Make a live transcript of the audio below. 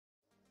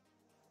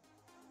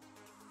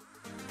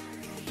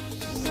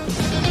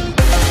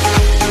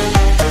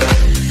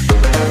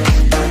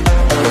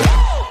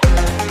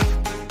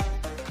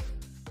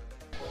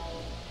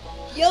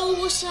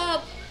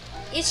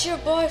It's your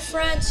boy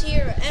Franz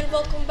here, and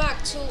welcome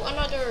back to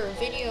another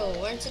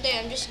video. And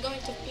today I'm just going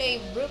to play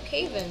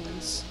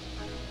Brookhavens.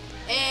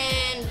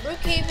 And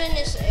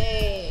Brookhaven is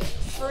a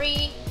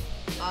free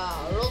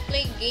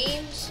roleplay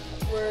games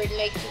where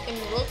like you can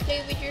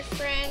roleplay with your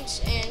friends,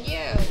 and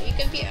yeah, you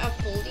can be a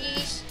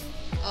police.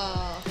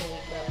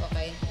 Holy crap!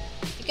 Okay,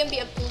 you can be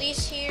a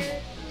police here.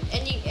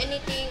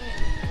 Anything.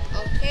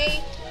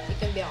 Okay, you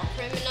can be a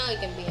criminal. You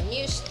can be a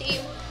news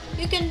team.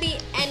 You can be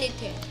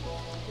anything.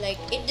 Like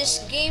in this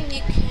game,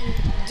 you can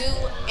do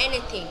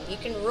anything. You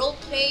can role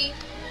play.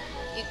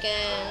 You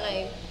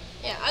can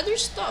other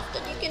stuff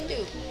that you can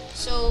do.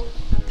 So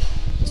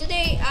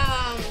today,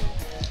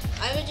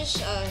 I will just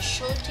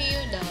show to you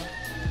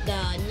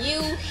the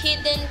new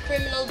hidden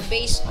criminal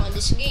base on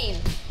this game.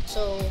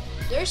 So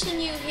there's a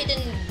new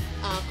hidden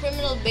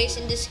criminal base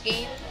in this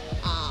game.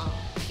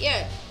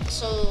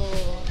 So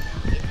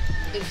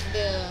the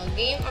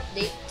game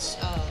updates.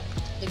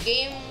 The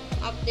game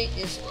update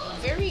is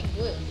very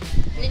good.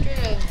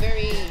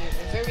 Literally a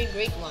very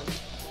great one.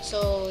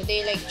 So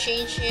they like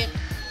change it.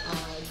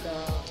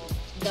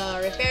 The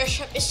repair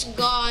shop is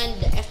gone.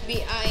 The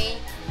FBI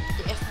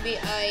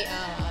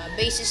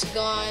base is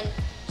gone.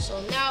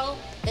 So now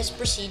let's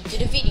proceed to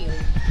the video.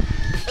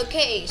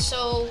 Okay,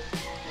 so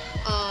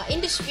in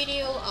this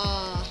video,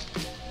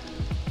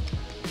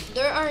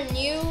 there are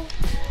new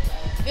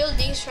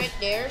buildings right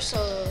there.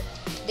 So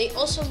they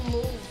also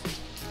move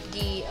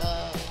the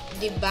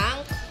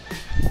bank.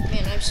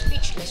 Man, I'm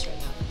speechless right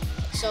now.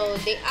 So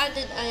they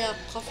added a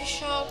coffee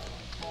shop,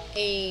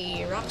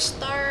 a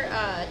Rockstar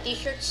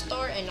t-shirt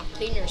store, and a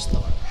cleaner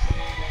store.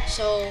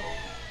 So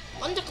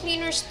on the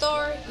cleaner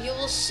store, you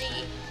will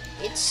see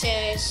it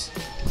says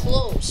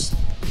closed.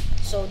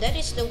 So that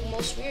is the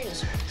most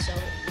weirdest one. So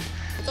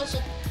it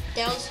also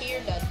tells here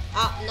that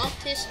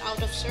notice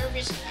out of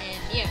service, and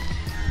yeah.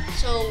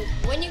 So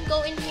when you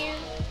go in here,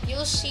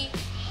 you'll see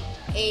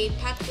a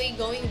pathway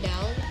going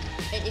down,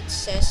 and it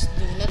says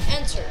do not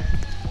enter.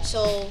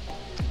 So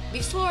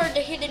before the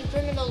hidden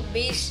criminal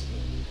base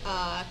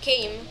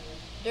came,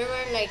 there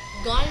were like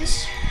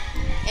guns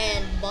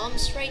and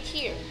bombs right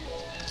here.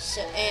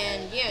 So,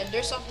 and yeah,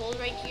 there's a hole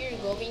right here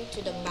going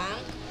to the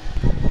bank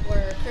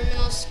where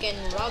criminals can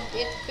rob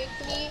it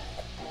quickly.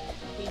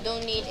 You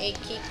don't need a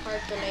key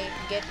card to like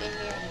get in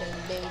here, and then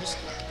they'll just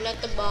plant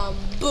the bomb,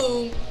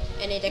 boom,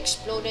 and it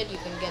exploded. You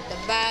can get the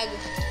bag,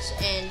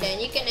 and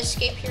then you can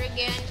escape here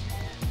again.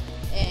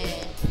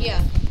 And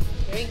yeah,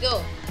 there you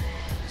go.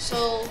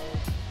 So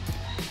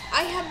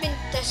I have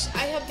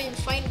been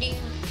finding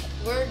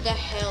where the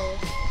hell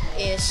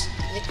is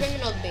the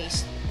criminal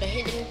base, the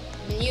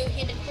new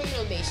hidden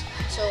criminal base.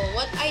 So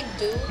what I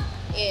do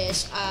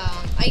is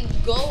I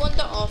go on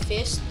the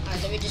office.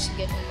 Let me just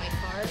get in my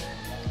car.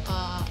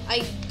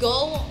 I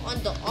go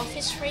on the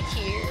office right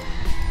here,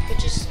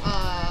 which is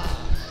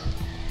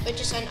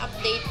an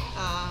update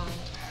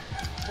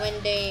when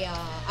they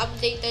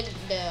updated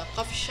the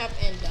coffee shop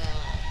and the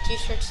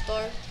t-shirt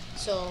store.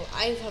 So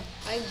I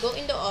go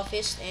in the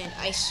office, and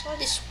I saw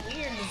this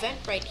weird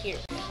vent right here.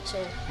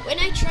 So when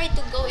I tried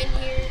to go in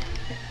here,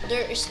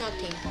 there is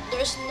nothing.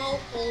 There's no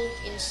hole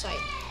inside.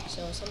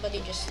 So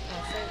somebody just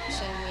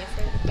sent me a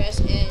friend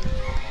request, and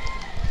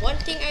one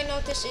thing I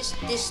noticed is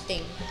this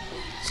thing.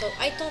 So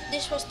I thought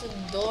this was the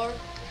door,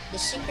 the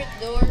secret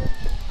door,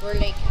 where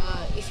like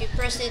if you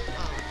press it,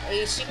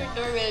 a secret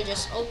door will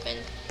just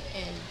open.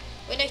 And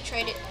when I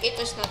tried it, it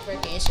was not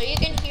working. So you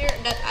can hear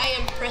that I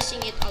am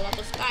pressing it a lot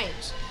of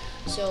times.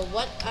 So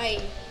what I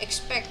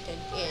expected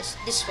is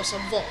this was a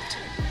vault.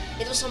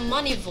 It was a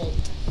money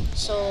vault.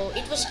 So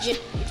it was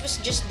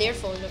just there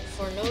for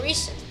no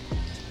reason.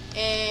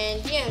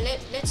 And yeah,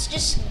 let's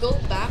just go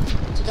back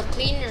to the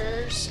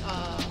cleaners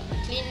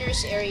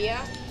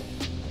area.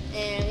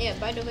 And yeah,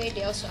 by the way,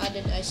 they also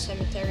added a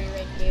cemetery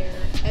right there.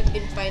 I've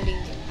been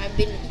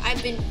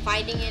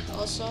finding it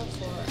also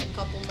for a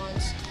couple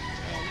months.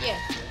 And yeah,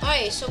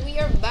 alright. So we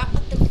are back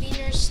at the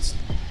cleaners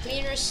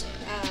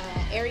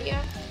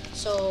area.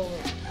 So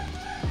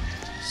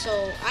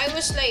I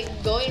was like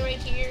going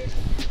right here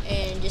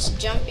and just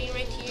jumping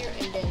right here,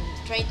 and then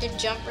trying to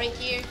jump right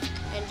here,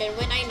 and then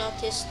when I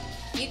noticed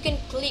you can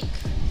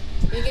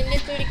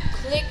literally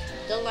click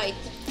the light,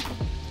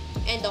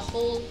 and the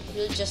hole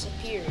will just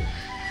appear,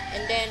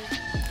 and then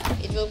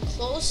it will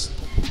close.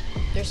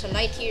 There's a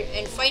light here,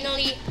 and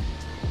finally,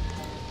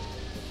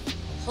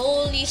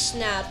 holy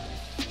snap,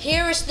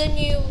 here is the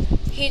new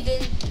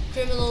hidden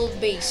criminal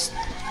base.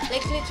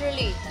 Like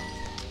literally,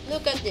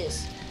 look at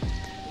this.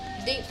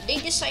 They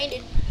designed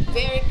it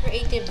very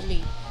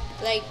creatively.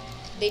 Like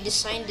they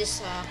designed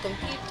this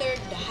computer,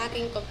 the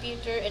hacking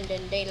computer, and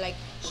then they like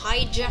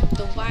hijacked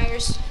the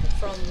wires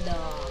from the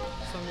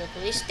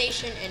police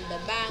station and the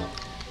bank.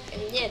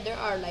 And yeah, there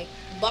are like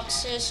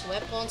boxes,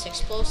 weapons,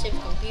 explosive,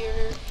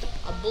 computer,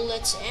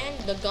 bullets, and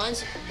the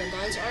guns. The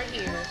guns are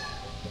here,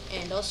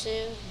 and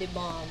also the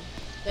bomb.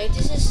 Like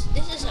this is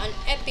an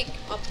epic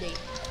update.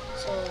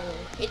 So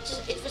it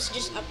was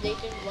just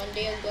updated one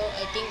day ago.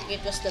 I think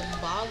it was the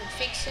bug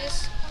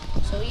fixes.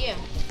 So yeah,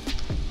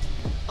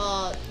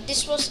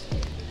 this was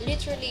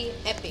literally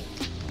epic.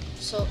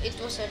 So it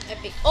was an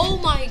epic. Oh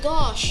my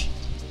gosh!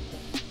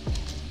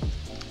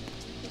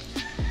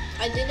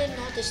 I didn't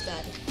notice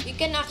that. You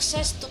can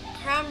access to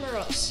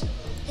cameras.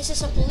 This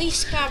is a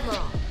police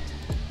camera.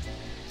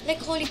 Like,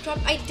 holy crap,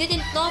 I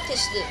didn't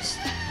notice this.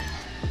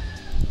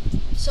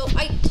 So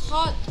I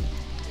thought,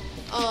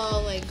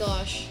 oh my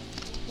gosh,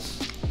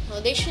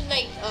 they should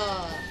like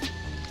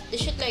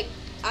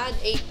add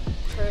a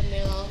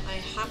criminal,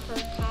 a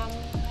hacker cam.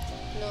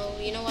 No,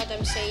 you know what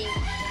I'm saying?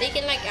 They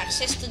can like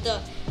access to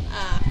the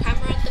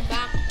camera at the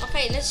back.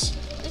 Okay, let's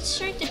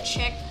try to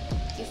check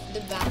if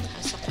the back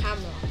has a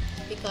camera,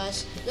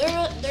 because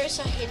there's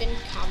a hidden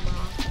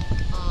camera,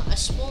 a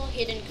small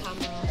hidden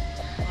camera.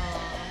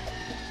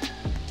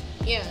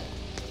 Yeah,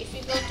 if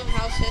you go to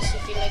houses,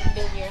 if you like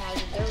build your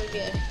house, there will be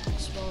a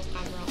small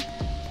camera,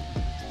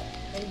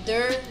 and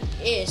there's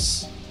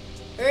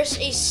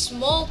a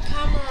small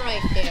camera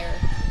right there.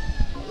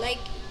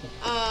 Like,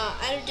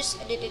 I'll just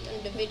edit it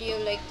on the video.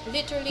 Like,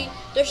 literally,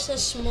 there's a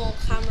small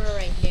camera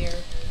right there.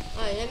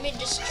 Let me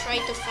just try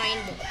to find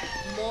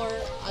more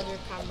other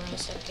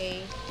cameras.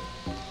 Okay,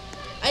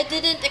 I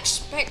didn't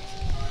expect.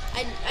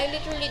 I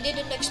literally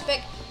didn't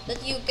expect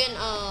that you can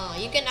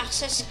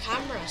access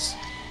cameras.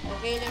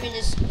 Okay, let me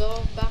just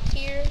go back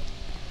here.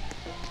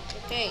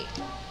 Okay,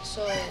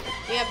 so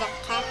we have a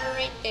camera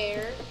right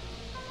there,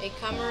 a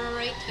camera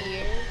right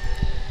here.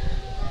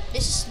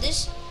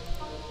 This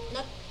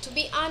not to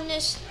be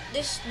honest,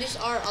 these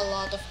are a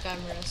lot of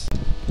cameras.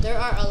 There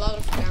are a lot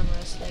of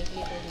cameras, like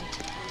literally.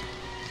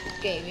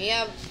 Okay, we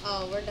have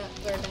where the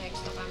heck's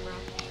the camera?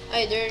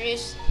 Oh,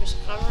 there's a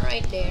camera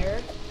right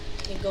there.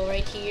 We go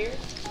right here.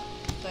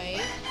 Okay.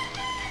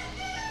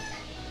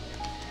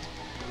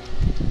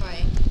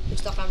 Alright,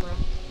 here's the camera.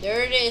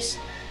 There it is.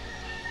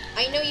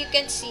 I know you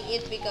can't see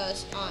it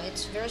because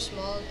it's very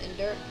small, and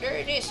there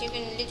it is. You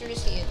can literally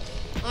see it.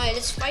 Alright,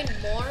 let's find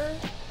more.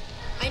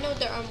 I know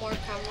there are more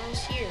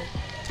cameras here.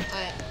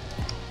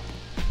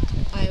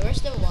 Alright,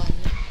 where's the one?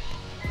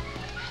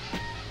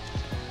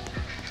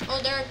 Oh,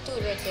 there are two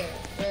right there.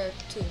 There are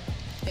two.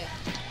 Yeah.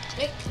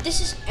 Like, this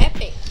is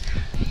epic.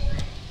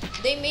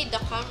 They made the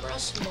camera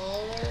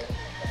smaller,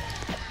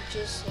 which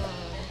is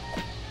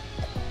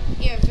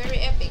yeah, very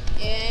epic.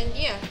 And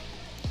yeah,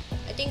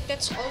 I think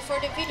that's all for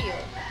the video.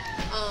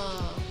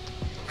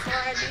 For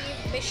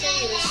the make sure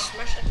you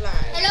smash that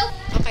like. Hello.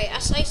 Okay,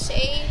 as I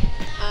say,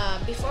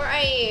 before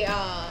I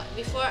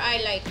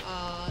like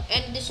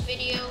end this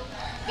video,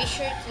 be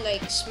sure to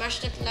like smash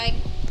that like.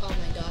 Oh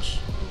my gosh,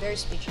 I'm very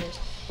speechless.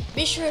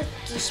 Be sure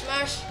to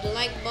smash the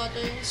like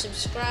button,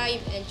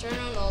 subscribe, and turn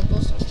on all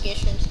post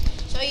notifications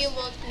so you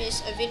won't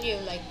miss a video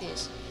like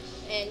this.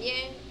 And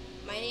yeah,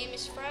 my name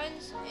is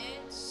Franz,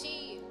 and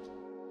see you.